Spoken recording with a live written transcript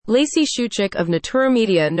Lacey Shuchik of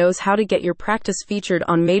Naturopathy knows how to get your practice featured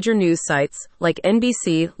on major news sites like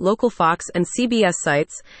NBC, local Fox and CBS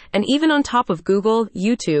sites, and even on top of Google,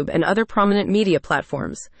 YouTube, and other prominent media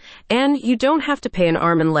platforms. And you don't have to pay an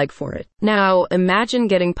arm and leg for it. Now, imagine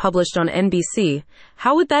getting published on NBC.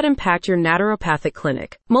 How would that impact your naturopathic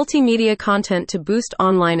clinic? Multimedia content to boost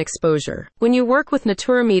online exposure. When you work with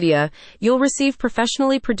Naturopathy, you'll receive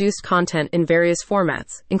professionally produced content in various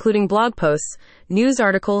formats, including blog posts, news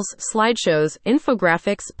articles, slideshows,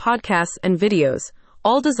 infographics, podcasts, and videos,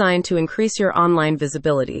 all designed to increase your online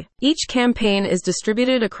visibility. Each campaign is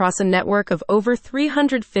distributed across a network of over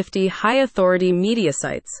 350 high-authority media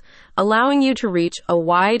sites, allowing you to reach a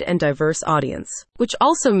wide and diverse audience, which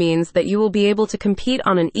also means that you will be able to compete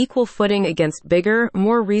on an equal footing against bigger,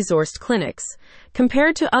 more resourced clinics.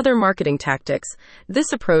 Compared to other marketing tactics,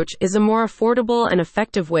 this approach is a more affordable and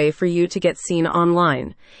effective way for you to get seen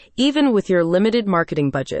online, even with your limited marketing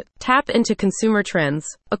budget. Tap into consumer trends.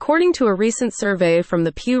 According to a recent survey from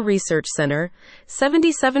the Pew Research Center,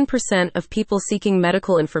 77% of people seeking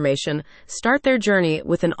medical information start their journey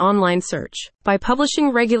with an online search. By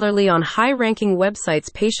publishing regularly on high-ranking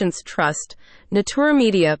websites patients trust,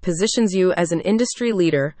 Naturopathy positions you as an industry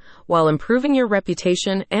leader while improving your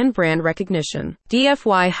reputation and brand recognition.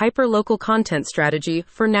 DFY Hyperlocal Content Strategy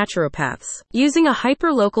for Naturopaths. Using a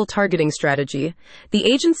hyperlocal targeting strategy, the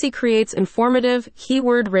agency creates informative,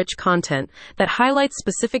 keyword-rich content that highlights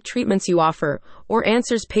specific treatments you offer or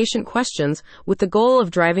answers patient questions with the goal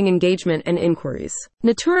of driving engagement and inquiries.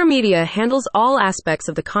 Naturopathy handles all aspects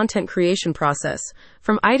of the content creation process,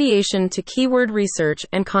 from ideation to keyword research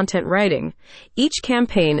and content writing. Each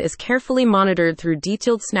campaign is carefully monitored through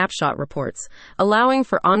detailed snapshot reports, allowing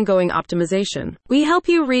for ongoing optimization. We help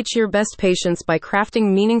you reach your best patients by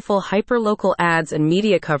crafting meaningful hyperlocal ads and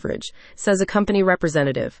media coverage, says a company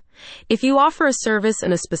representative. If you offer a service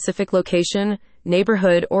in a specific location,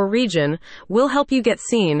 neighborhood, or region, we'll help you get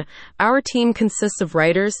seen. Our team consists of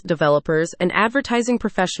writers, developers, and advertising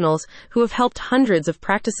professionals who have helped hundreds of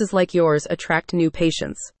practices like yours attract new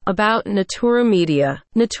patients. About Naturopathy.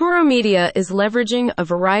 Naturopathy is leveraging a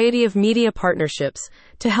variety of media partnerships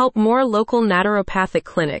to help more local naturopathic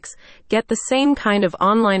clinics get the same kind of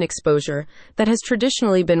online exposure that has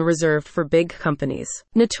traditionally been reserved for big companies.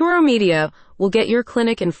 Naturopathy will get your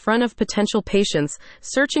clinic in front of potential patients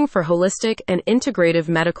searching for holistic and integrative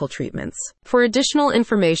medical treatments. For additional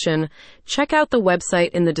information, check out the website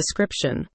in the description.